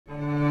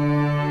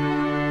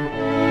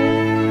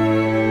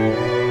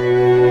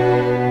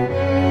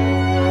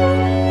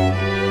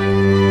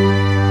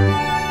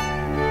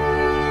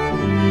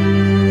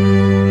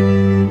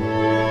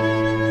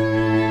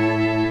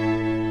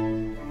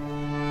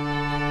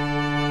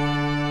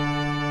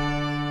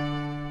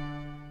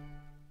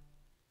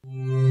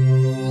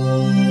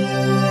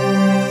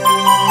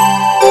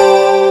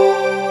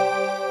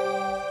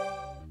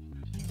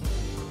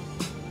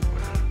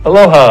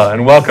Aloha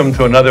and welcome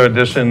to another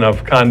edition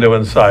of Condo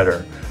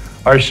Insider.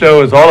 Our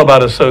show is all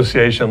about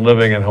association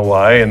living in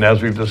Hawaii, and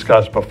as we've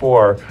discussed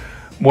before,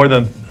 more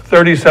than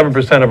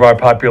 37% of our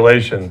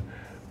population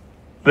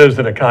lives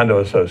in a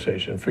condo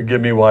association.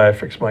 Forgive me why I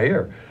fixed my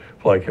ear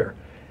like here.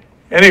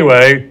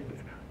 Anyway,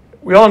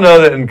 we all know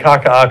that in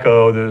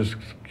Kaka'ako there's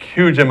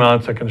huge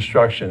amounts of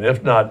construction,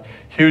 if not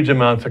huge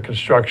amounts of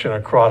construction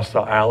across the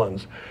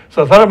islands.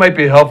 So I thought it might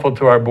be helpful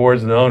to our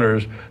boards and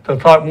owners to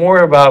talk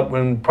more about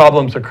when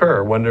problems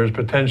occur, when there's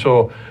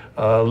potential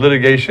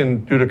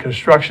litigation due to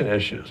construction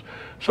issues.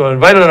 So I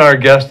invited our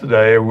guest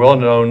today, a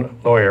well-known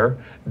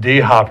lawyer, Dee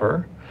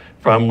Hopper,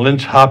 from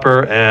Lynch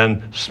Hopper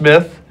and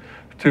Smith,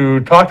 to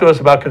talk to us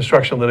about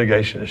construction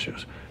litigation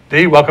issues.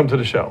 Dee, welcome to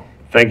the show.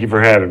 Thank you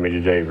for having me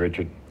today,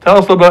 Richard. Tell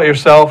us a little about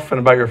yourself and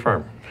about your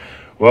firm.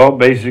 Well,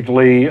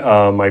 basically,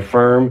 my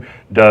firm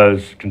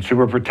does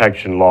consumer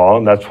protection law,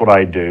 and that's what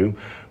I do.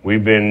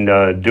 We've been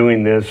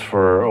doing this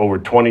for over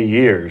 20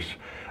 years.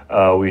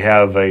 We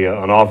have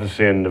an office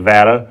in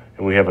Nevada,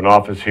 and we have an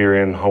office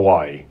here in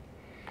Hawaii.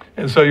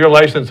 And so you're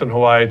licensed in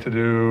Hawaii to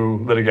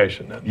do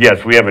litigation then?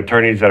 Yes, we have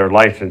attorneys that are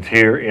licensed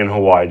here in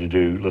Hawaii to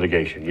do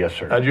litigation. Yes,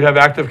 sir. Do you have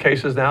active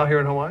cases now here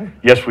in Hawaii?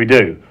 Yes, we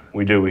do.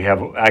 We do. We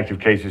have active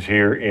cases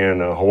here in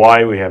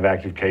Hawaii. We have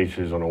active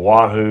cases on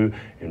Oahu,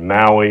 in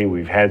Maui.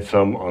 We've had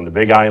some on the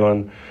Big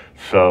Island.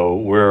 So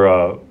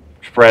we're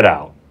spread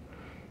out.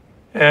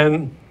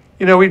 And,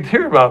 you know, we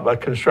hear about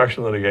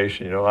construction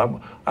litigation. You know,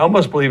 I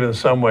almost believe in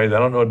some ways, I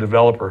don't know a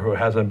developer who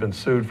hasn't been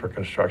sued for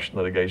construction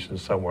litigation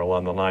somewhere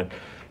along the line.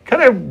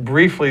 Kind of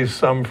briefly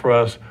sum for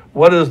us,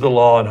 what is the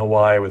law in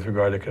Hawaii with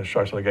regard to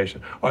construction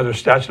litigation? Are there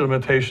statute of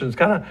limitations?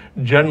 Kind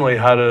of generally,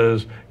 how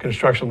does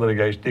construction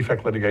litigation,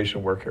 defect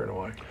litigation work here in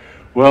Hawaii?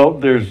 Well,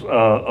 there's a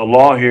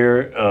law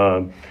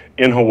here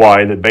in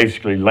Hawaii that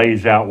basically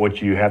lays out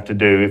what you have to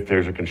do if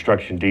there's a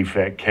construction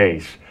defect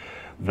case.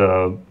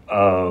 The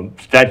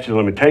statute of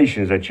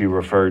limitations that you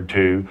referred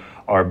to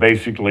are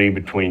basically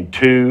between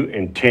 2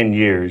 and 10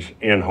 years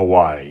in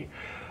Hawaii.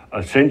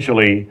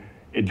 Essentially,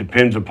 it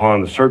depends upon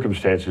the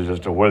circumstances as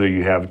to whether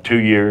you have 2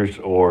 years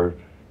or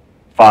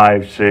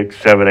 5, 6,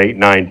 7, 8,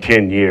 9,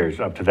 10 years,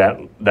 up to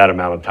that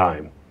amount of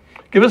time.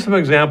 Give us some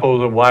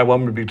examples of why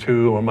one would be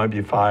 2, one might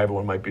be 5,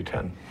 one might be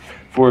 10.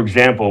 For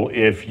example,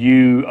 if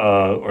you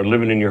are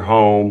living in your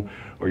home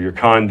or your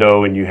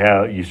condo and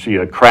you see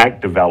a crack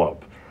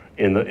develop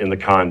in the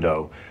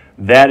condo,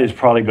 that is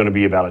probably going to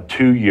be about a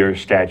 2-year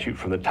statute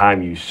from the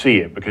time you see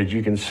it, because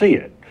you can see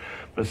it.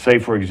 Let's say,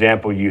 for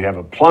example, you have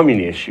a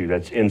plumbing issue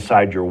that's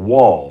inside your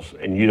walls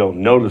and you don't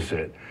notice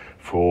it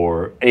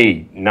for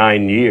 8,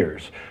 9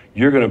 years.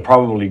 You're going to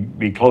probably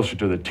be closer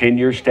to the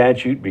 10-year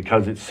statute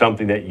because it's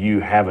something that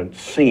you haven't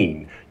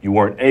seen. You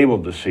weren't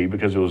able to see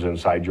because it was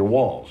inside your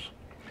walls.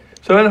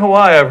 So in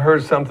Hawaii, I've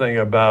heard something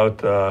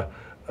about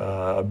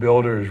a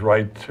builder's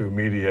right to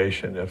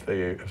mediation if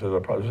there's a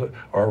problem,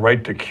 or a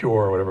right to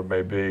cure, or whatever it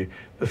may be.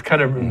 That's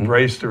kind of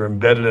embraced or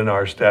embedded in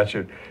our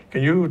statute.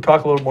 Can you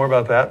talk a little more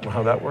about that and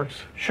how that works?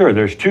 Sure.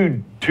 There's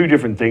two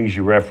different things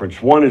you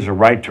referenced. One is a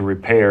right to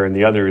repair, and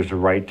the other is a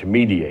right to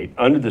mediate.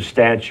 Under the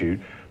statute,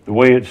 the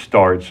way it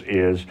starts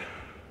is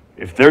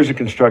if there's a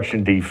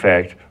construction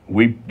defect,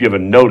 we give a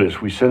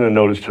notice. We send a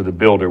notice to the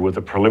builder with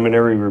a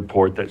preliminary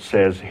report that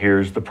says,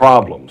 here's the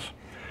problems.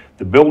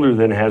 The builder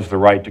then has the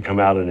right to come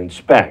out and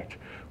inspect.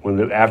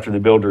 After the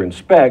builder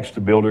inspects, the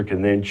builder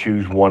can then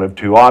choose one of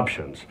 2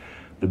 options.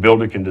 The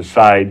builder can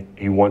decide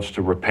he wants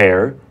to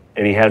repair,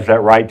 and he has that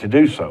right to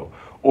do so.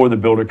 Or the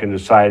builder can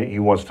decide he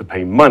wants to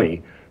pay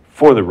money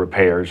for the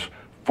repairs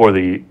for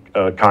the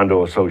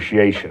condo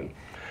association.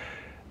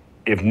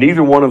 If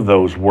neither one of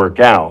those work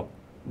out,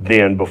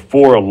 then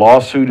before a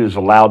lawsuit is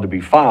allowed to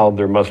be filed,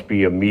 there must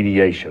be a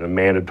mediation, a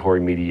mandatory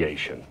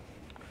mediation.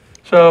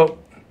 So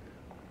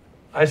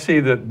I see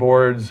that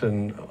boards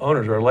and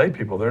owners are lay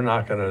people. They're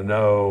not going to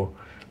know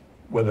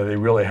whether they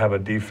really have a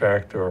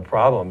defect or a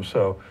problem.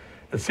 So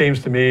it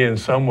seems to me in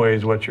some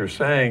ways what you're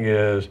saying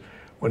is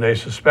when they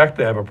suspect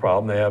they have a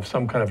problem, they have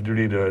some kind of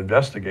duty to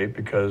investigate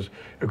because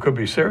it could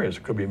be serious,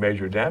 it could be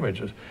major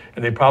damages.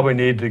 And they probably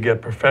need to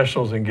get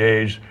professionals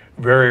engaged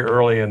very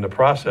early in the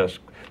process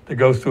to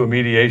go through a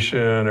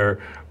mediation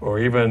or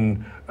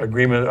even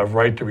agreement of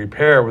right to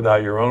repair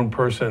without your own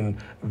person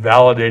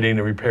validating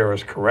the repair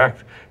is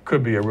correct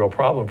could be a real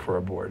problem for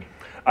a board.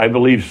 I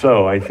believe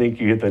so. I think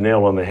you hit the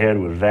nail on the head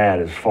with that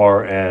as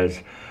far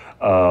as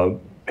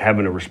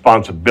having a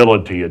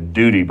responsibility, a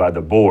duty by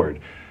the board.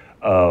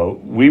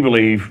 We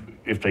believe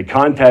if they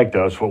contact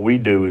us, what we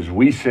do is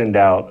we send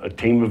out a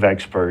team of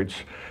experts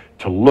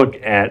to look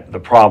at the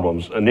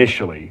problems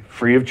initially,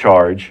 free of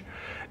charge,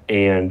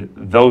 and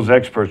those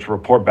experts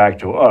report back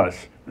to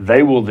us.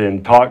 We will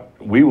then talk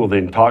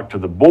to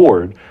the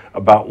board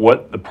about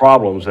what the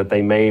problems that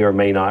they may or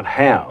may not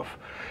have.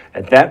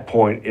 At that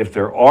point, if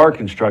there are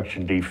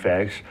construction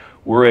defects,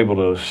 we're able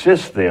to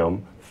assist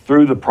them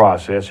through the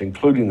process,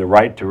 including the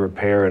right to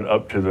repair and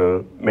up to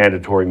the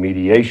mandatory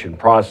mediation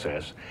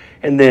process,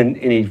 and then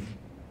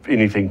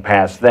anything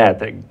past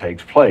that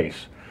takes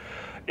place.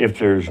 If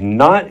there's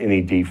not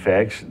any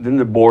defects, then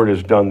the board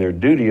has done their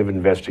duty of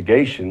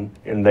investigation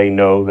and they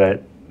know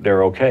that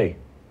they're okay.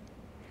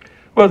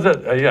 Well,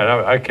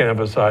 yeah, I can't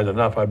emphasize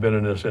enough. I've been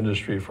in this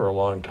industry for a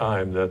long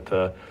time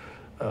that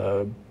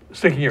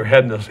sticking your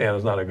head in the sand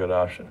is not a good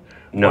option.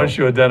 No. Once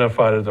you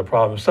identify there's a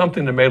problem,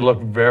 something that may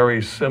look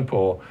very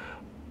simple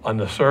on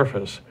the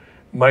surface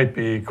might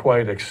be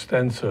quite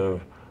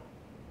extensive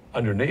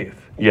underneath.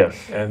 Yes.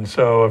 And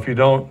so if you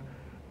don't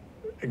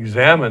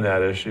examine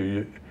that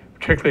issue,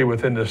 particularly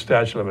within the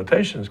statute of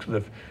limitations, because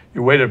if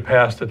you waited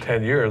past the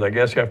 10 years, I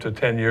guess after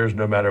 10 years,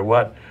 no matter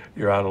what,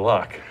 you're out of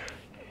luck.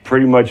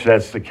 Pretty much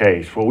that's the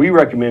case. What we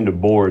recommend to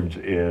boards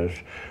is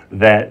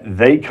that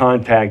they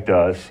contact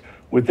us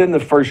within the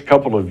first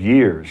couple of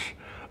years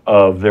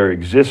of their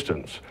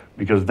existence,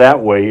 because that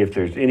way, if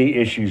there's any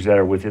issues that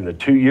are within the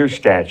 2-year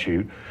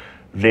statute,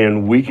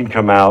 then we can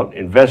come out,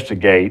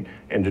 investigate,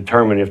 and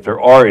determine if there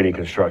are any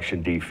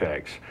construction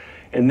defects.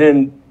 And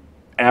then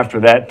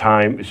after that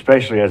time,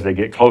 especially as they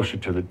get closer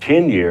to the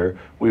 10-year,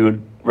 we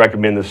would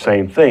recommend the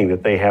same thing,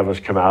 that they have us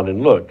come out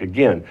and look.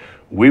 Again,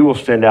 we will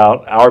send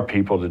out our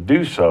people to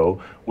do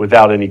so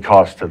without any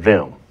cost to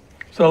them.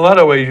 So in a lot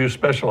of ways you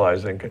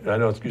specialize in, I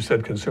know you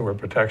said consumer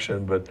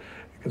protection, but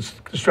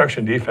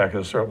construction defect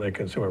is certainly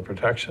consumer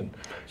protection.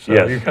 So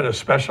Yes. you kind of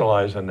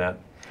specialize in that.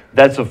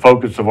 That's the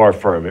focus of our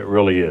firm, it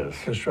really is.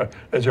 Is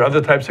there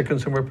other types of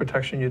consumer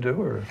protection you do?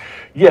 Or?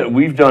 Yeah,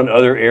 we've done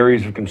other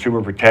areas of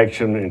consumer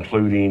protection,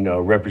 including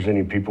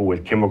representing people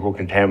with chemical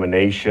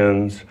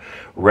contaminations,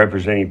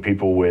 representing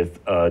people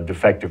with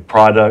defective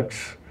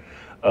products,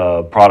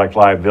 product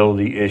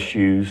liability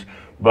issues,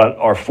 but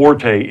our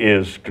forte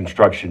is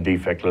construction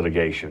defect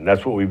litigation.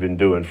 That's what we've been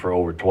doing for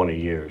over 20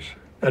 years.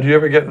 Now, do you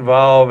ever get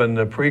involved in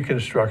the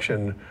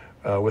pre-construction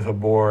with a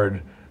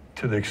board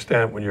to the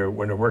extent when you're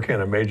working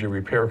on a major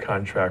repair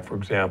contract, for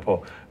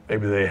example,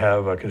 maybe they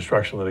have a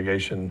construction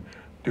litigation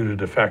due to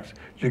defect?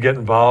 Do you get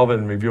involved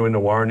in reviewing the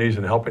warranties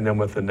and helping them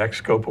with the next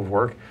scope of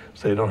work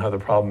so they don't have the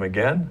problem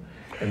again?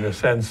 In the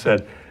sense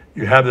that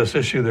you have this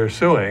issue they're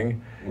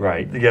suing,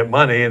 right, to get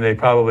money, and they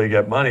probably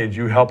get money. Do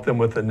you help them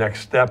with the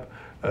next step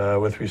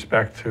with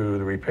respect to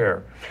the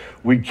repair?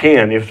 We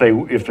can if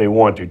they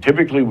want to.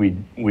 Typically,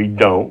 we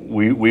don't.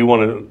 We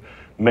want to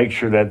make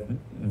sure that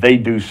they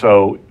do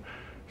so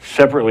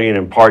separately and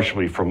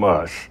impartially from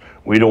us.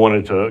 We don't want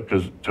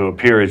it to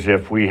appear as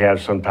if we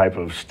have some type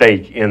of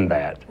stake in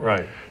that.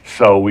 Right.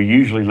 So we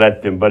usually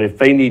let them, but if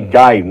they need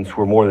guidance,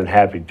 we're more than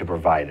happy to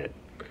provide it.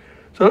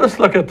 So let's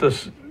look at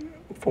this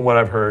from what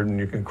I've heard, and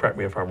you can correct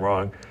me if I'm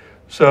wrong.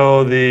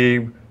 So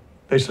they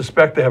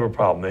suspect they have a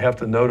problem. They have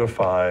to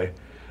notify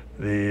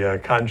the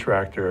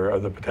contractor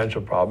of the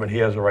potential problem, and he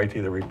has a right to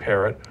either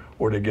repair it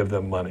or to give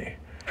them money.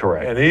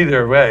 Correct. And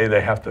either way, they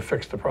have to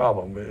fix the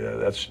problem.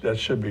 That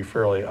should be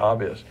fairly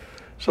obvious.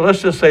 So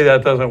let's just say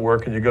that doesn't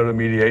work, and you go to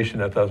mediation,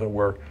 that doesn't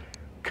work.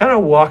 Kind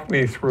of walk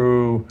me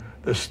through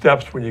the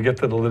steps when you get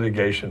to the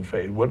litigation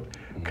phase. What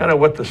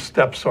the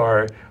steps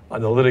are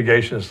on the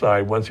litigation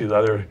side once these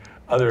other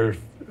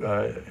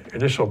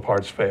initial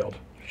parts failed.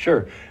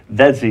 Sure,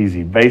 that's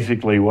easy.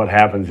 Basically, what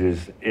happens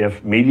is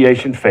if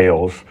mediation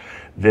fails,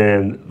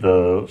 then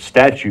the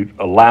statute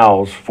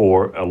allows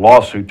for a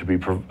lawsuit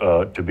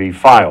to be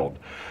filed.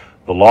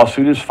 The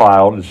lawsuit is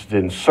filed, it's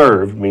then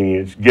served, meaning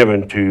it's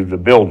given to the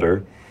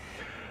builder.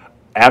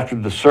 After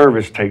the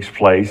service takes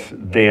place,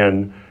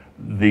 then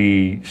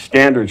the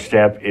standard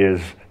step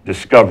is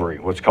discovery,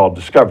 what's called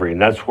discovery,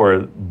 and that's where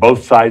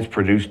both sides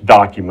produce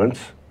documents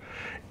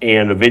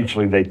and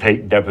eventually they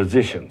take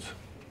depositions.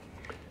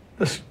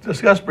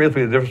 Discuss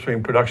briefly the difference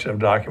between production of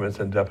documents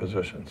and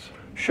depositions.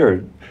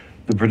 Sure.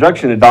 The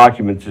production of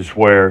documents is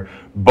where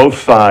both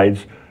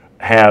sides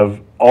have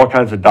all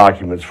kinds of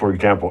documents, for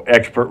example,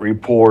 expert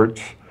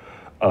reports,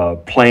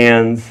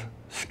 plans,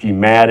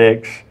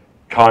 schematics,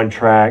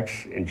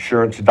 contracts,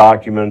 insurance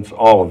documents,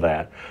 all of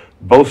that.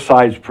 Both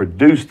sides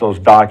produce those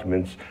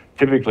documents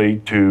typically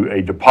to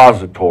a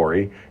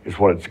depository, is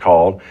what it's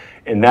called,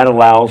 and that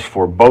allows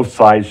for both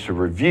sides to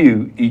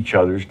review each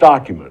other's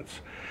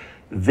documents.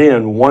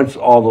 Then once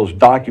all those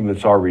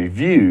documents are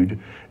reviewed,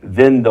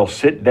 then they'll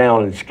sit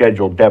down and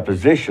schedule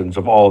depositions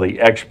of all the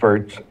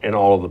experts and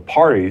all of the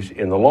parties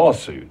in the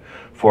lawsuit.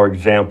 For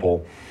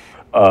example,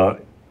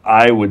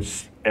 I would,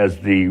 as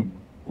the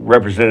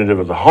representative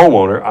of the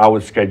homeowner, I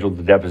would schedule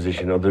the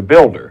deposition of the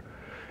builder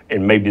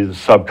and maybe the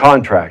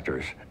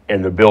subcontractors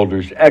and the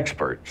builder's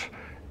experts.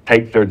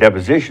 Take their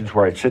depositions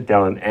where I'd sit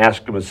down and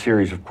ask them a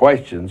series of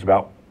questions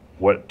about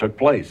what took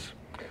place.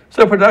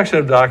 So production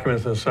of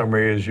documents in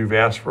summary is you've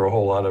asked for a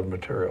whole lot of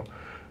material.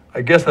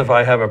 I guess if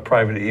I have a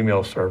private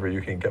email server,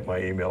 you can get my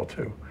email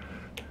too.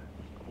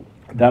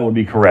 That would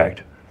be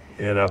correct.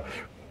 You know,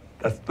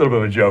 that's a little bit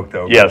of a joke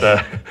though. Yes.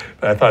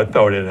 But I thought I'd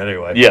throw it in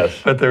anyway. Yes.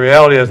 But the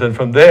reality is that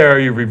from there,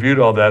 you reviewed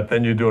all that,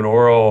 then you do an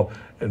oral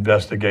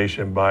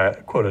investigation by,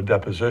 quote, a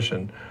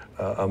deposition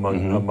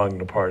among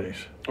the parties.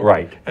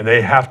 Right. And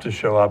they have to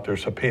show up, they're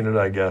subpoenaed,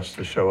 I guess,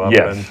 to show up.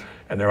 Yes.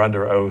 And they're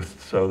under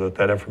oath so that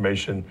that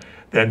information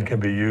then can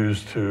be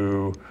used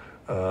to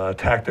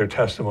attack their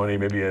testimony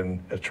maybe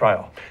in a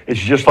trial. It's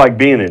just like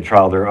being in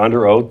trial. They're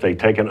under oath. They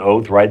take an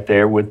oath right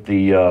there with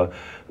the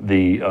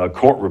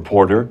court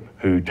reporter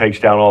who takes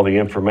down all the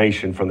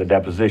information from the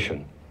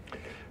deposition.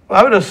 Well,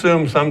 I would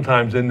assume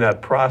sometimes in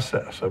that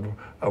process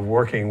of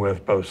working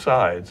with both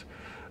sides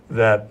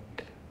that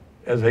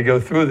as they go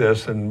through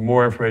this and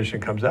more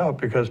information comes out,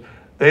 because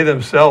they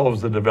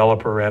themselves, the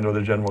developer and or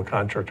the general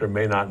contractor,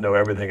 may not know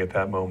everything at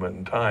that moment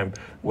in time,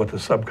 what the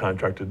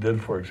subcontractor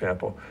did, for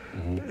example.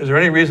 Is there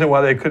any reason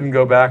why they couldn't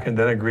go back and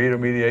then agree to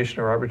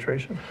mediation or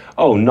arbitration?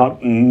 Oh,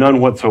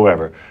 none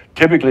whatsoever.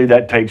 Typically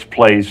that takes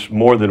place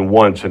more than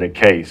once in a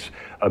case.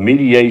 A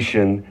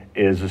mediation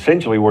is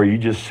essentially where you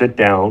just sit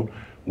down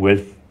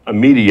with a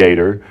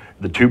mediator,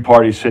 the two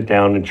parties sit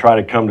down and try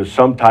to come to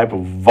some type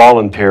of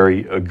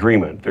voluntary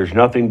agreement. There's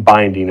nothing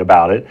binding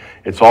about it.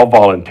 It's all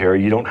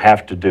voluntary. You don't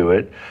have to do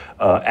it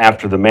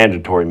after the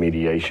mandatory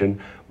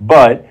mediation,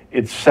 but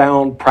it's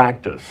sound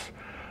practice.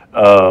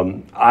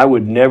 I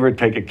would never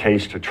take a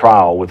case to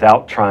trial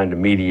without trying to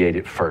mediate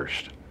it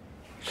first.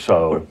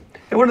 So,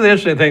 and one of the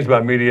interesting things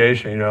about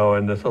mediation, you know,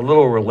 and it's a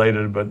little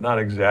related, but not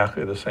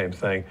exactly the same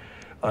thing.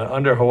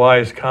 Under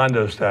Hawaii's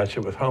condo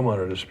statute with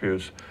homeowner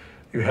disputes,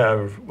 you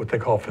have what they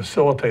call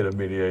facilitative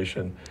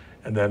mediation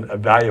and then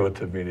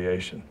evaluative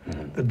mediation.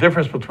 The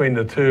difference between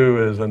the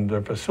two is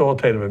under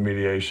facilitative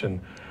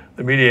mediation,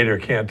 the mediator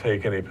can't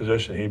take any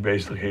position.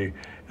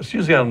 It's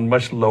usually on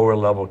much lower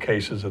level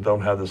cases that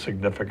don't have the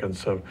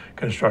significance of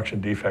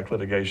construction defect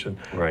litigation.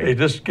 Right. They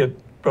just get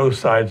both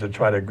sides to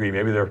try to agree.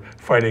 Maybe they're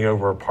fighting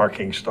over a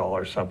parking stall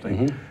or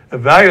something.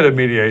 Evaluative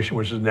mediation,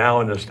 which is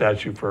now in the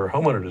statute for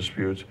homeowner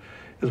disputes,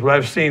 is what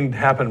I've seen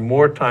happen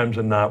more times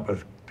than not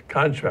with the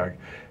contract.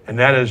 And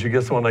that is you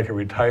get someone like a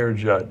retired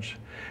judge.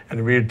 And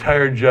the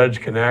retired judge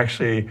can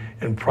actually,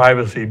 in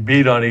privacy,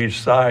 beat on each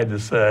side to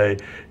say,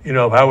 you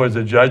know, if I was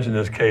a judge in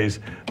this case,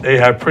 they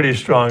have pretty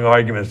strong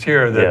arguments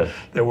here that,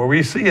 that where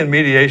we see in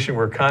mediation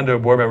where condo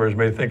board members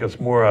may think it's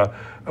more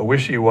a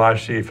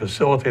wishy-washy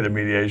facilitated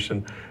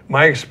mediation,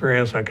 my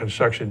experience on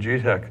construction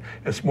GTEC,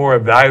 it's more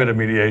evaluative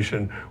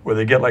mediation where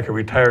they get like a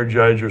retired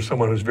judge or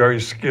someone who's very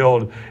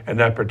skilled in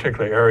that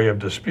particular area of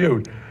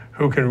dispute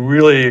who can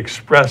really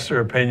express their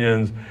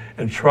opinions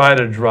and try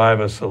to drive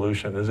a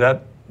solution. Is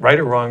that right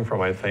or wrong for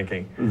my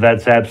thinking?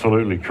 That's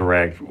absolutely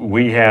correct.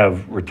 We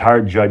have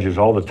retired judges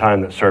all the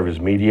time that serve as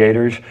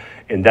mediators,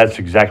 and that's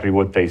exactly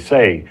what they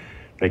say.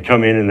 They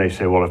come in and they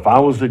say, well, if I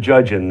was the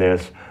judge in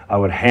this, I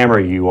would hammer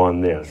you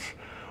on this.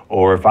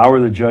 Or if I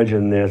were the judge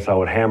in this, I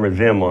would hammer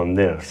them on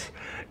this.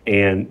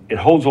 And it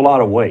holds a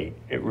lot of weight.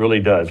 It really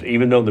does.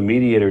 Even though the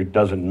mediator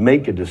doesn't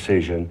make a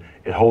decision,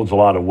 it holds a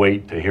lot of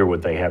weight to hear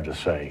what they have to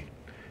say.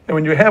 And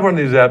when you have one of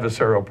these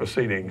adversarial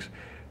proceedings,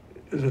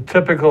 is it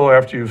typical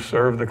after you've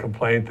served the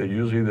complaint that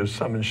usually there's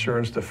some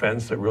insurance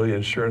defense that really the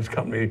insurance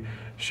company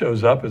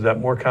shows up? Is that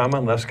more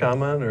common, less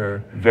common, or?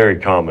 Very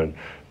common.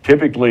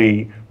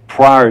 Typically,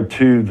 prior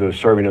to the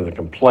serving of the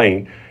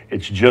complaint,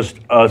 it's just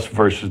us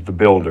versus the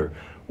builder.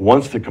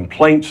 Once the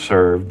complaint's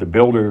served, the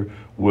builder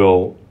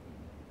will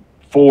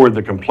forward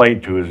the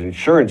complaint to his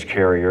insurance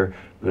carrier.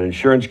 The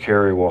insurance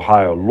carrier will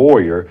hire a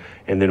lawyer,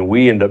 and then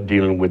we end up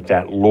dealing with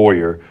that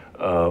lawyer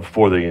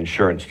for the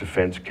insurance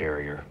defense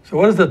carrier. So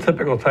what is the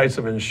typical types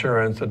of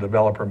insurance a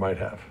developer might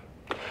have?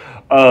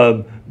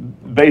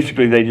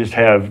 Basically,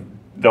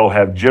 they'll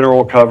have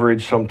general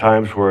coverage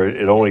sometimes where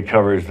it only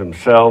covers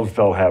themselves.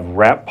 They'll have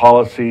wrap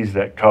policies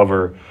that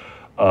cover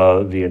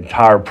the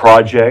entire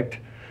project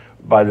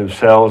by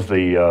themselves.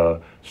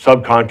 The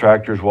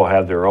subcontractors will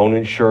have their own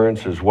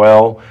insurance as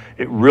well.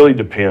 It really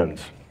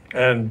depends.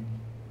 And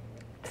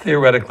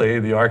theoretically,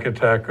 the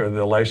architect or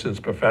the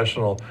licensed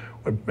professional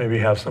would maybe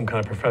have some kind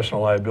of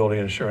professional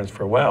liability insurance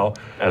for well.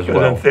 As well.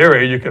 Because in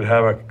theory, you could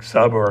have a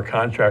sub or a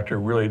contractor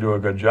really do a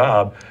good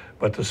job,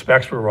 but the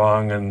specs were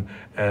wrong and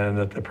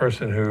that the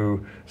person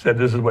who said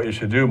this is what you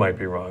should do might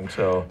be wrong.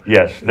 So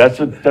yes,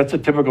 that's a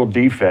typical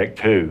defect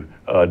too,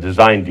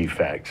 design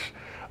defects,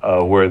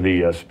 where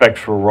the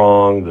specs were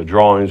wrong, the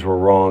drawings were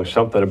wrong,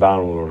 something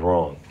about them was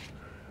wrong.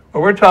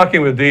 Well, we're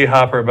talking with Dee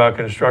Hopper about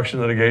construction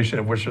litigation,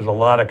 of which there's a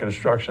lot of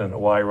construction in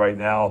Hawaii right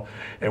now,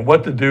 and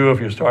what to do if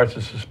you start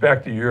to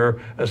suspect that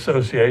your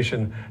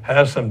association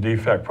has some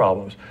defect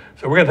problems.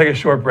 So we're going to take a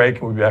short break,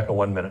 and we'll be back in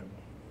 1 minute.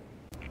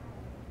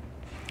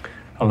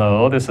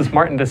 Hello, this is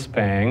Martin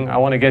Despang. I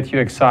want to get you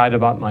excited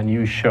about my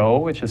new show,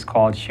 which is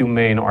called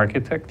Humane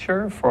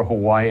Architecture for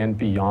Hawaii and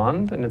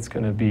Beyond, and it's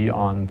going to be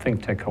on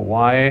ThinkTech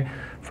Hawaii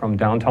from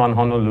downtown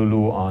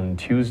Honolulu on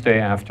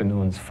Tuesday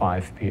afternoons,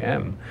 5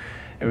 p.m.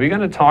 And we're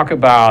going to talk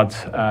about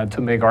to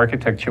make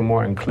architecture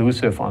more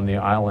inclusive on the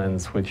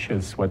islands, which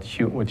is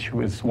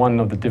one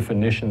of the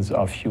definitions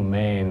of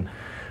humane,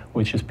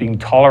 which is being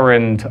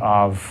tolerant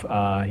of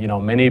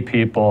many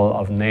people,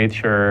 of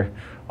nature,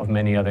 of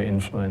many other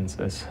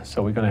influences.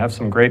 So we're going to have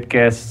some great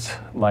guests,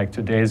 like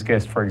today's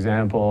guest, for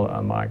example,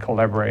 my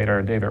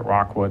collaborator David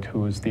Rockwood,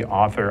 who is the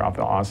author of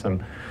the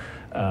awesome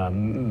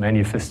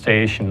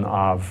manifestation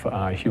of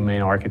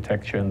humane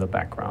architecture in the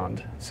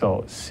background.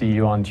 So see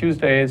you on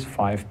Tuesdays,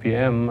 5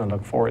 p.m. I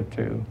look forward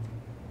to.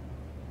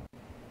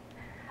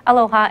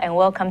 Aloha and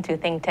welcome to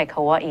ThinkTech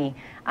Hawaii.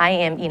 I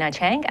am Ina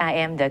Chang. I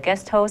am the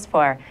guest host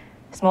for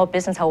Small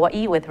Business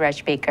Hawaii with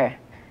Reg Baker.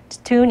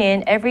 Tune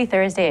in every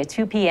Thursday at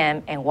 2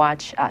 p.m. and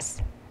watch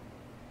us.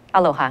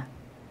 Aloha.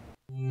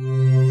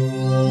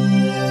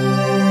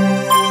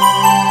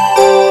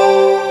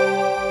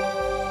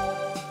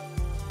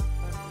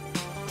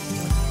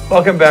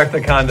 Welcome back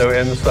to Condo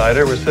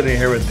Insider. We're sitting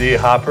here with Dee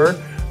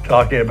Hopper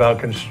talking about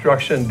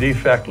construction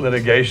defect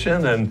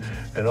litigation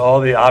and all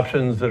the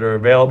options that are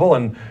available.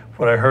 And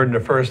what I heard in the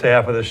first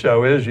half of the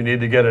show is you need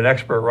to get an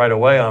expert right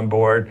away on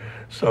board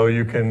so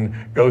you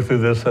can go through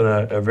this in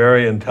a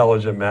very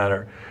intelligent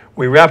manner.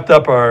 We wrapped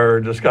up our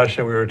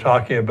discussion. We were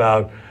talking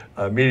about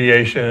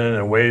mediation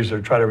and ways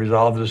to try to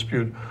resolve the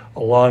dispute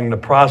along the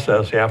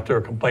process after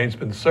a complaint's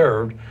been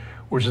served,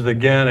 which is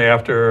again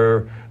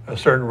after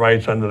certain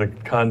rights under the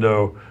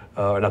condo,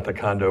 not the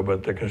condo,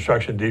 but the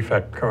construction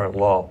defect current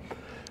law.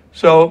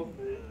 So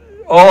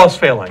all else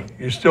failing,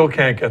 you still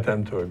can't get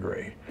them to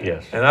agree.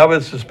 Yes. And I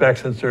would suspect,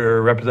 since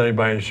they're represented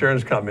by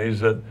insurance companies,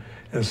 that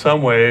in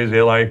some ways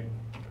they like,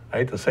 I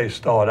hate to say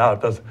stall it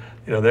out,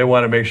 they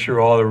want to make sure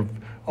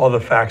all the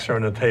facts are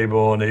on the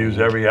table and they use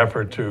every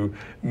effort to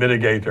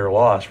mitigate their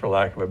loss, for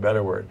lack of a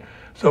better word.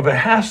 So if it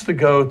has to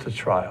go to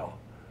trial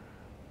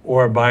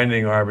or a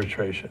binding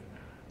arbitration,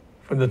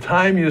 from the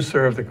time you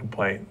serve the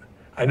complaint,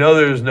 I know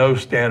there's no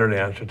standard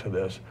answer to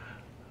this.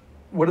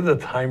 What are the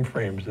time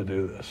frames to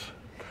do this?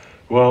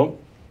 Well,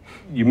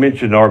 you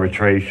mentioned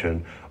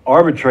arbitration.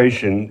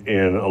 Arbitration,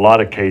 in a lot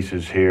of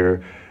cases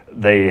here,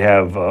 they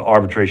have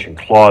arbitration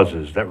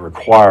clauses that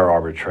require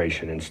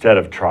arbitration instead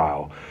of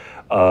trial.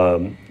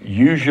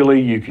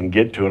 Usually you can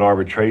get to an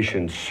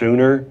arbitration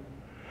sooner,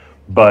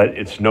 but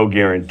it's no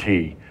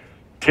guarantee.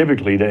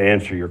 Typically, to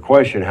answer your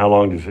question, how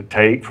long does it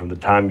take from the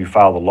time you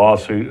file the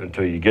lawsuit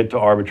until you get to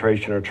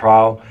arbitration or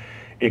trial?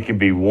 It can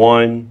be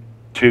 1,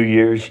 2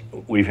 years.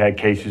 We've had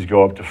cases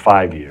go up to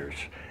 5 years.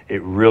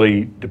 It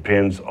really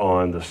depends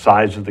on the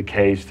size of the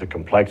case, the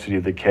complexity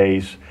of the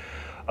case.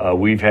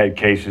 We've had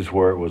cases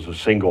where it was a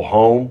single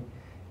home.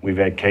 We've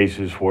had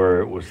cases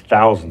where it was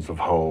thousands of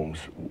homes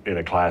in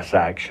a class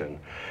action.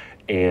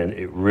 And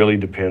it really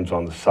depends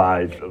on the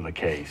size of the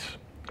case.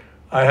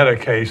 I had a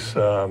case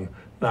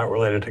not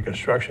related to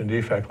construction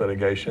defect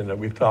litigation that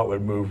we thought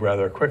would move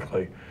rather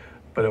quickly,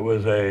 but it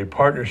was a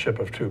partnership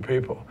of 2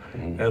 people.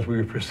 Mm-hmm. As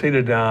we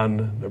proceeded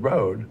down the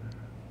road,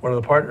 one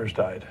of the partners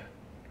died.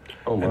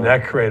 Oh, and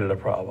that created a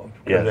problem.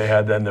 Yes. They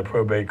had then the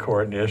probate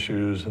court and the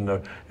issues and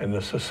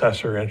the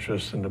successor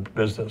interests in the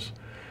business.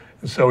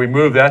 And so we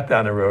moved that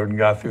down the road and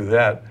got through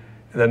that.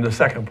 And then the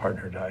second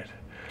partner died.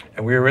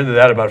 And we were into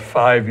that about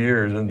 5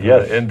 years and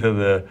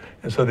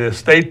so the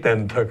estate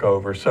then took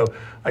over. So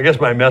I guess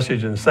my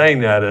message in saying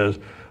that is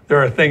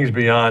there are things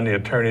beyond the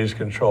attorney's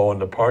control and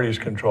the party's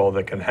control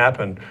that can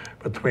happen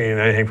between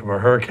anything from a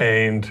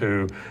hurricane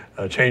to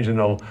change in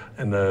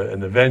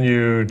the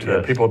venue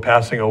to people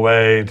passing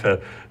away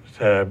to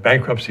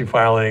bankruptcy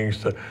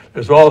filings.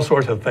 There's all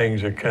sorts of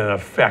things that can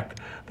affect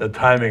the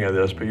timing of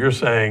this. But you're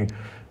saying,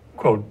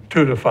 quote,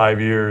 2 to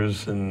 5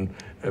 years, and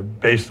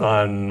based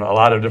on a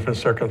lot of different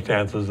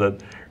circumstances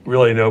that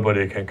really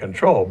nobody can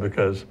control,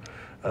 because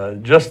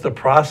just the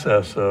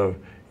process of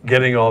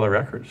getting all the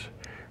records,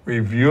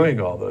 reviewing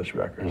all those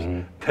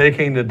records,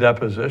 taking the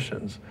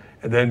depositions,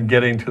 and then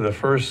getting to the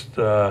first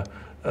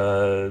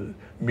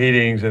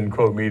meetings and,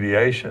 quote,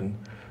 mediation,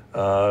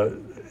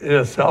 in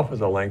itself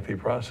is a lengthy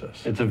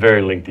process. It's a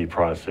very lengthy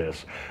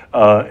process.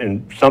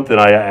 And something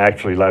I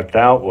actually left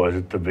out was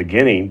at the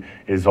beginning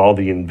is all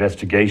the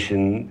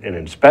investigation and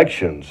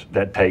inspections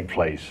that take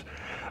place.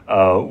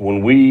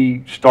 When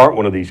we start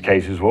one of these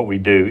cases, what we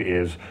do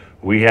is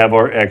we have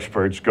our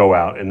experts go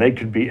out, and they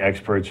could be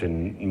experts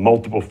in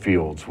multiple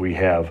fields. We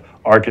have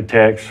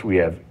architects, we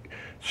have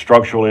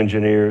structural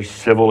engineers,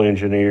 civil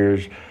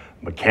engineers,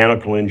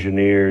 mechanical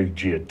engineers,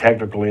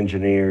 geotechnical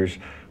engineers.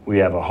 We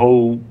have a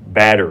whole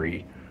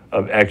battery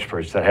of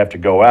experts that have to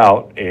go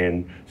out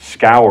and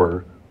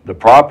scour the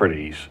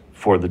properties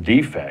for the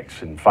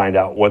defects and find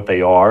out what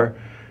they are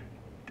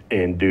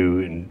and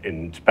do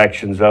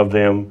inspections of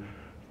them,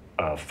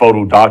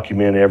 photo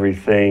document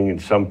everything, in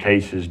some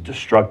cases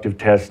destructive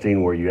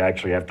testing where you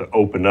actually have to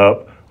open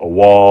up a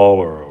wall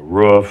or a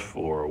roof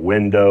or a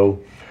window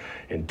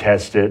and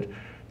test it.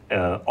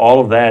 All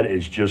of that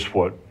is just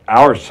what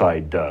our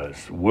side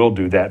does. We'll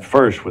do that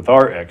first with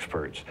our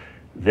experts.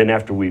 Then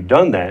after we've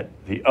done that,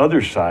 the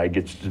other side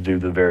gets to do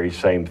the very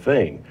same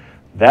thing.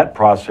 That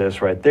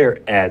process right there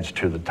adds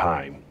to the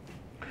time.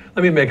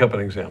 Let me make up an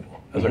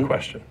example as a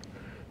question.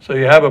 So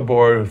you have a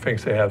board who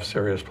thinks they have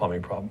serious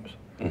plumbing problems.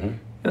 And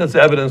it's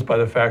evidenced by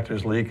the fact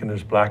there's leak and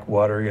there's black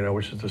water,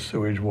 which is the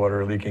sewage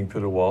water leaking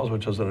through the walls,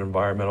 which is an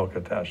environmental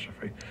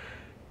catastrophe.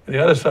 And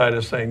the other side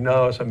is saying,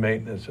 no, it's a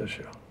maintenance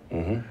issue.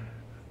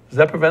 Does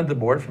that prevent the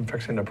board from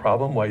fixing the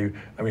problem? Here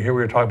we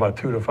were talking about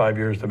 2 to 5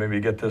 years to maybe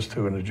get this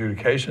to an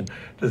adjudication.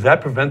 Does that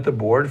prevent the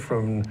board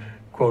from,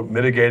 quote, quote,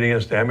 mitigating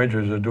its damage,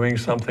 or is it doing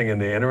something in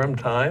the interim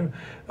time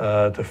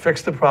to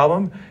fix the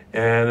problem?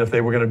 And if they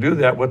were going to do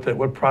that,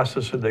 what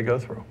process should they go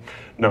through?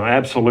 No,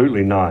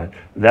 absolutely not.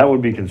 That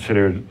would be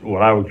considered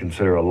what I would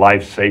consider a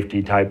life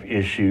safety type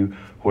issue,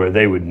 where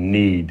they would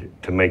need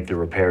to make the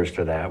repairs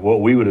to that.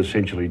 What we would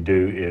essentially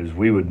do is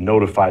we would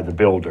notify the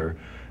builder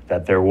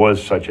that there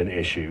was such an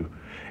issue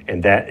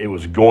and that it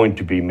was going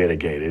to be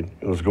mitigated,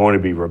 it was going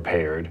to be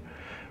repaired.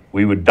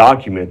 We would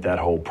document that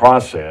whole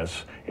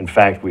process. In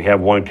fact, we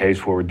have one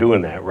case where we're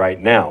doing that right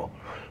now,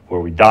 where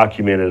we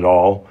document it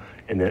all,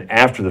 and then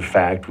after the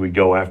fact, we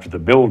go after the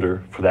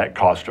builder for that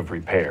cost of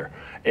repair.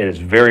 And it's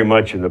very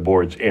much in the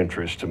board's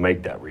interest to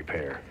make that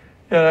repair.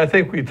 Yeah, I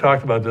think we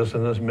talked about this,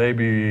 and this may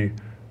be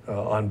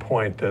on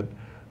point, that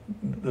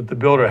the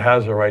builder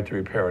has a right to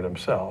repair it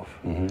himself.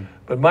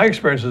 But my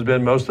experience has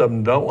been most of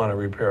them don't want to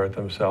repair it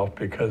themselves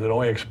because it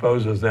only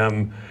exposes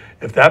them,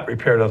 if that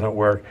repair doesn't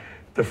work,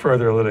 to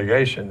further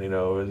litigation. You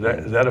know,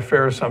 is that a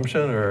fair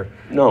assumption, or?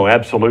 No,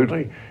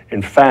 absolutely.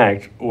 In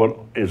fact, what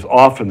is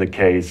often the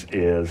case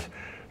is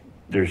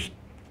there's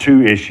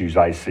two issues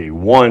I see.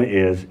 One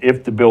is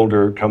if the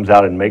builder comes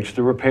out and makes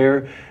the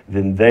repair,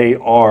 then they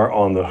are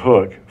on the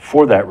hook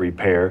for that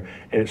repair,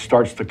 and it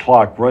starts the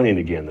clock running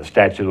again, the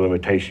statute of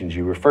limitations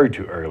you referred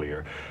to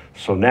earlier.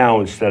 So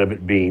now instead of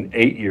it being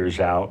 8 years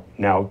out,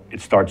 now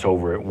it starts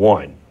over at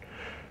 1.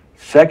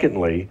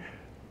 Secondly,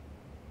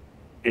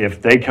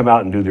 if they come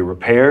out and do the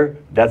repair,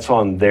 that's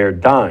on their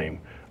dime.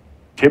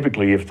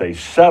 Typically, if they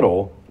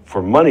settle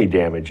for money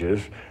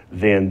damages,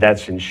 then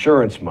that's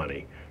insurance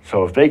money.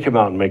 So if they come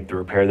out and make the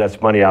repair,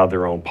 that's money out of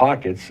their own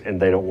pockets,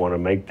 and they don't want to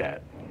make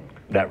that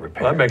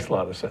repair. Well, that makes a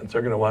lot of sense.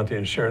 They're going to want the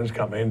insurance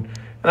company, and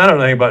I don't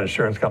know anything about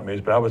insurance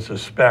companies, but I would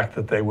suspect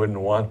that they wouldn't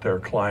want their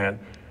client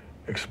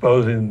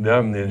exposing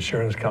them, the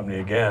insurance company,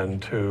 again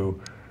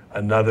to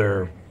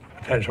another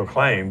potential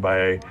claim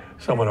by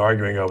someone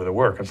arguing over the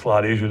work. It's a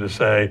lot easier to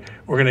say,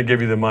 we're going to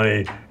give you the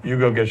money, you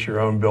go get your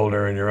own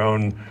builder and your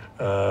own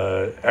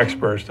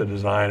experts to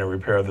design and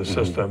repair the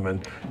system,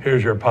 and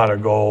here's your pot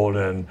of gold,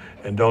 and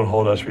don't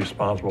hold us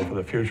responsible for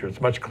the future. It's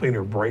a much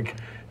cleaner break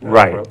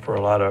for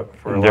a lot of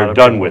people. They're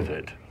done with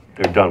it.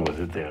 They're done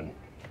with it then.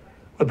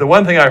 But the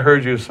one thing I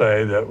heard you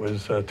say that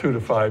was 2 to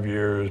 5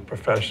 years,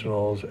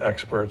 professionals,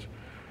 experts,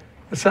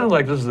 it sounds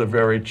like this is a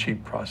very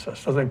cheap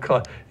process. Doesn't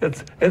cost,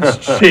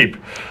 it's cheap.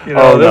 You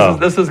know,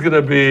 this is going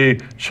to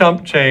be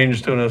chump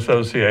change to an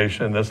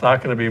association. That's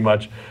not going to be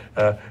much.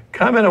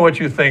 Comment on what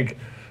you think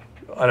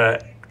on a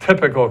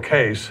typical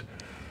case.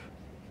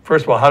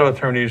 First of all, how do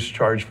attorneys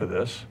charge for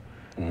this?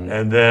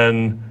 And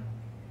then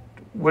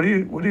what do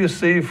you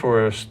see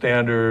for a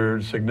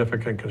standard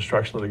significant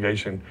construction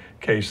litigation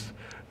case?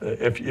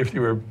 If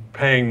you were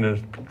paying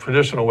the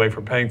traditional way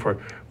for paying for it,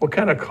 what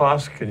kind of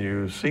costs can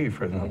you see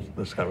for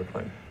this kind of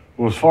claim?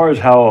 Well, as far as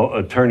how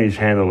attorneys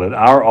handle it,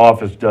 our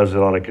office does it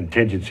on a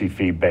contingency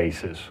fee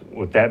basis.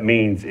 What that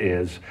means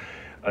is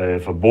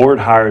if a board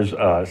hires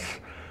us,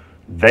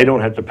 they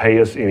don't have to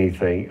pay us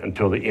anything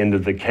until the end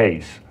of the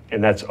case.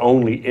 And that's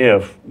only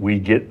if we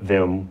get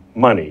them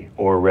money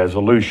or a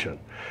resolution.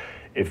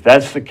 If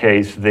that's the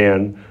case,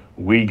 then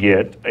we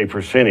get a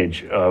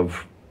percentage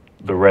of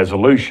the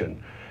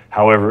resolution.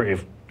 However,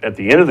 if at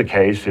the end of the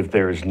case, if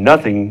there is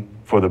nothing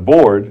for the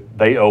board,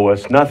 they owe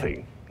us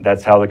nothing.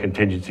 That's how the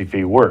contingency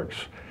fee works.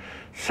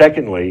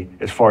 Secondly,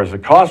 as far as the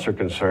costs are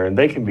concerned,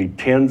 they can be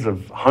tens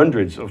of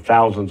hundreds of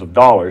thousands of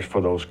dollars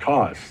for those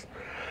costs.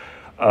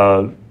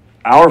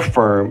 Our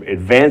firm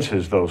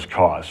advances those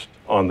costs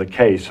on the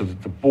case so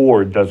that the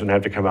board doesn't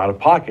have to come out of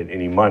pocket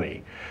any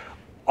money.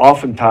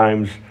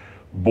 Oftentimes,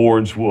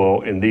 boards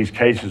will, in these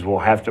cases, will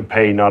have to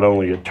pay not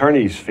only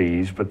attorneys'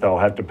 fees, but they'll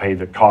have to pay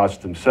the costs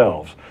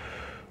themselves.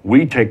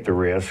 We take the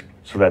risk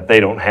so that they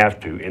don't have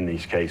to in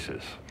these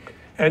cases.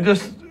 And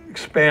just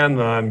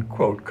expand on,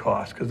 quote,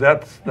 cost, because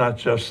that's not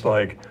just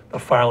like the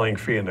filing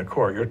fee in the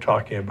court. You're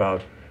talking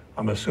about,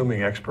 I'm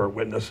assuming, expert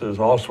witnesses,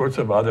 all sorts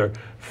of other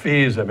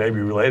fees that may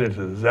be related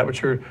to this. Is that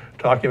what you're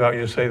talking about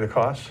when you say the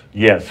costs?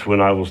 Yes, when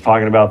I was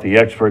talking about the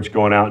experts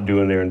going out and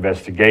doing their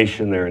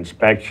investigation, their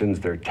inspections,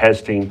 their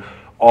testing,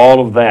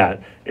 all of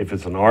that, if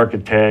it's an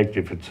architect,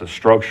 if it's a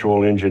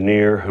structural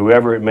engineer,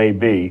 whoever it may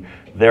be,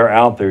 they're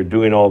out there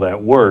doing all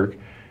that work.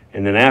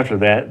 And then after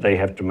that, they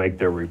have to make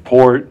their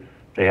report.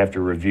 They have to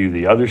review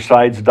the other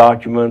side's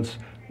documents.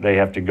 They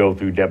have to go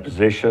through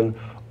deposition.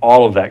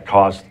 All of that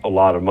costs a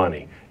lot of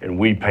money, and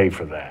we pay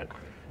for that.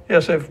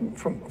 Yes,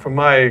 from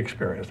my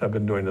experience, I've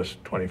been doing this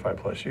 25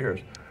 plus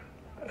years,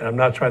 and I'm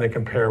not trying to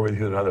compare with you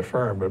to another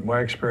firm, but my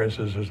experience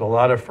is there's a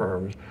lot of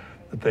firms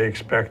that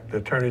the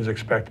attorneys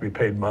expect to be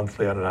paid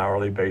monthly on an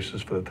hourly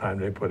basis for the time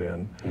they put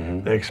in.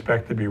 They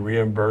expect to be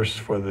reimbursed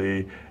for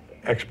the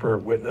expert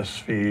witness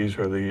fees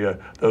or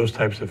those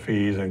types of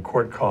fees and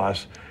court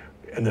costs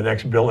in the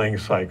next billing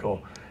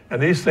cycle.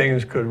 And these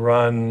things could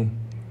run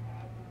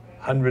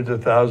hundreds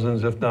of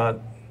thousands, if not,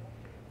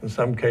 in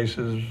some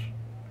cases,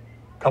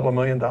 a couple $1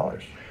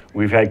 million.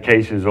 We've had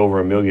cases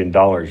over $1 million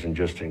in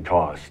just in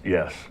cost,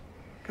 yes.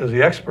 Because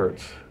the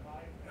experts,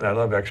 and I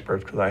love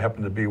experts because I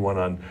happen to be one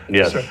on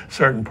Yes.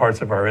 certain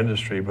parts of our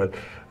industry, but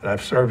and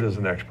I've served as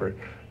an expert.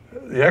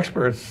 The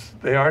experts,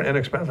 they aren't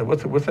inexpensive.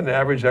 What's an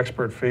average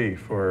expert fee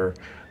for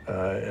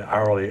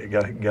hourly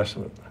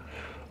guesstimate?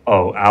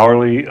 Oh,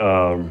 hourly,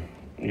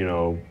 you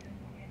know,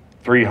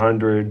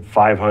 300,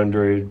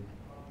 500,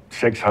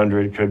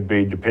 600 could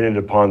be, depending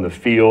upon the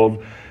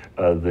field,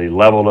 the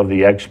level of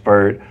the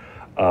expert.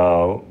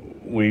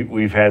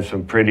 We've had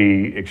some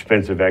pretty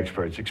expensive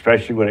experts,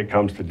 especially when it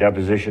comes to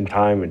deposition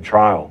time and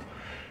trial.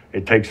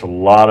 It takes a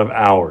lot of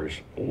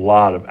hours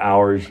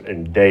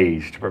and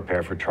days to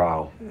prepare for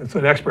trial. And so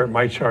an expert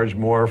might charge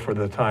more for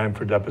the time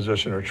for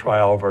deposition or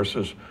trial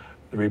versus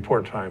the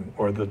report time,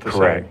 or the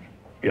Correct. same.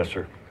 Yes,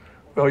 sir.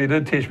 Well, you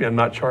did teach me I'm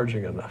not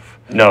charging enough.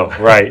 No,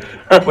 right.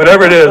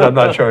 Whatever it is, I'm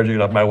not charging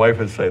enough. My wife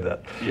would say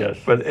that. Yes.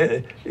 But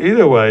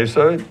either way,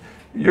 so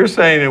you're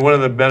saying that one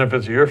of the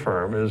benefits of your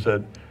firm is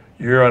that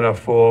you're on a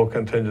full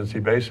contingency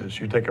basis.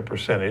 You take a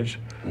percentage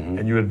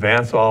and you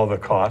advance all the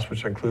costs,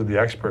 which include the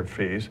expert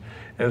fees,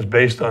 and it's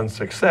based on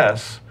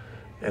success.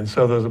 And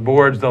so those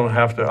boards don't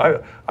have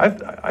to,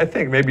 I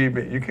think maybe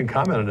you can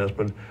comment on this,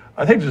 but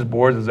I think these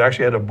boards has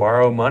actually had to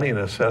borrow money and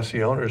assess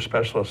the owner's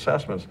special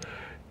assessments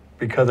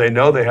because they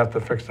know they have to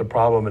fix the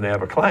problem and they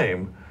have a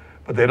claim,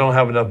 but they don't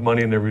have enough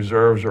money in their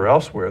reserves or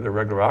elsewhere, their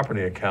regular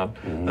operating account,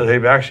 that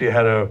they've actually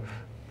had to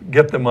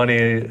get the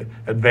money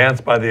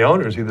advanced by the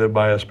owners, either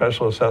by a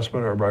special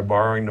assessment or by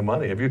borrowing the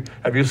money.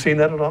 Have you seen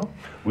that at all?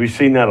 We've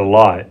seen that a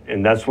lot,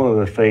 and that's one of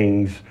the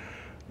things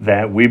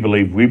that we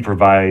believe we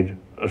provide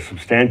a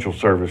substantial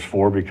service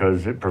for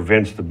because it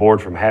prevents the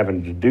board from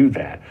having to do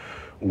that.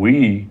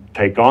 We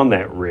take on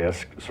that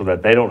risk so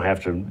that they don't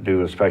have to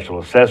do a special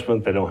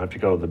assessment, they don't have to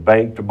go to the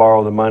bank to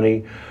borrow the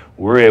money.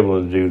 We're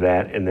able to do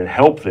that and then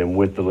help them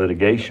with the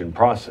litigation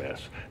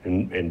process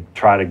and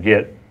try to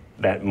get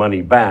that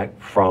money back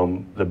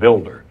from the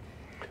builder.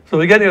 So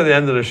we get near the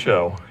end of the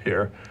show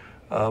here.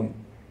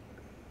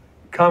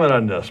 Comment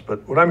on this,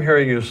 but what I'm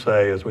hearing you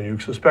say is when you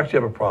suspect you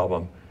have a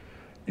problem,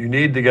 you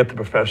need to get the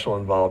professional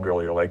involved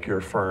earlier, like your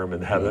firm,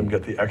 and have them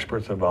get the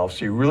experts involved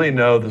so you really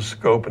know the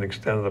scope and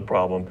extent of the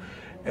problem,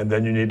 and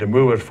then you need to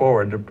move it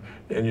forward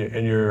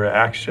in your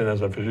action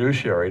as a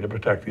fiduciary to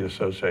protect the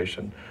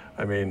association.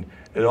 I mean,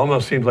 it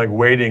almost seems like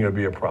waiting would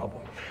be a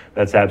problem.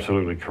 That's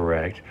absolutely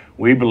correct.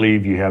 We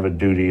believe you have a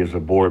duty as a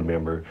board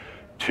member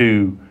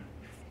to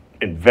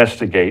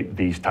investigate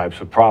these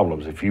types of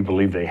problems. If you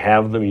believe they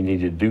have them, you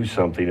need to do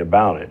something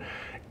about it.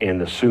 And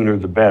the sooner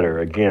the better.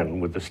 Again,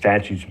 with the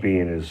statutes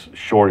being as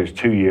short as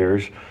 2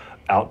 years,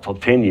 out till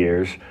 10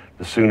 years,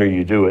 the sooner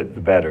you do it,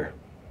 the better.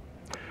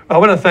 I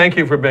want to thank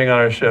you for being on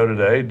our show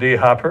today, Dee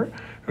Hopper,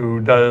 who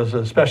does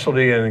a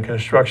specialty in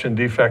construction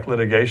defect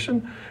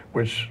litigation,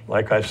 which,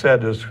 like I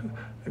said, there's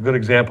good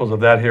examples of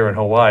that here in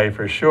Hawaii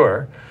for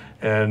sure.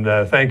 And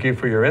thank you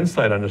for your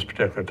insight on this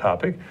particular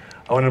topic.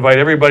 I want to invite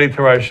everybody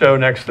to our show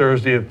next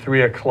Thursday at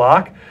 3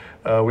 o'clock.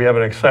 We have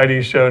an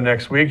exciting show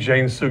next week.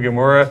 Jane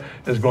Sugimura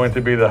is going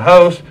to be the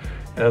host.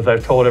 And as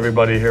I've told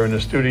everybody here in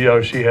the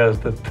studio, she has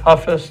the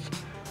toughest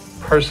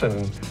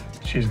person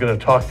she's going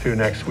to talk to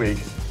next week.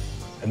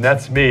 And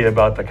that's me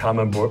about the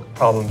common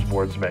problems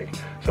boards make.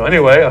 So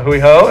anyway, a hui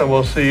ho, and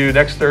we'll see you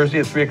next Thursday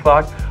at 3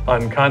 o'clock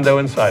on Condo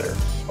Insider.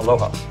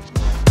 Aloha.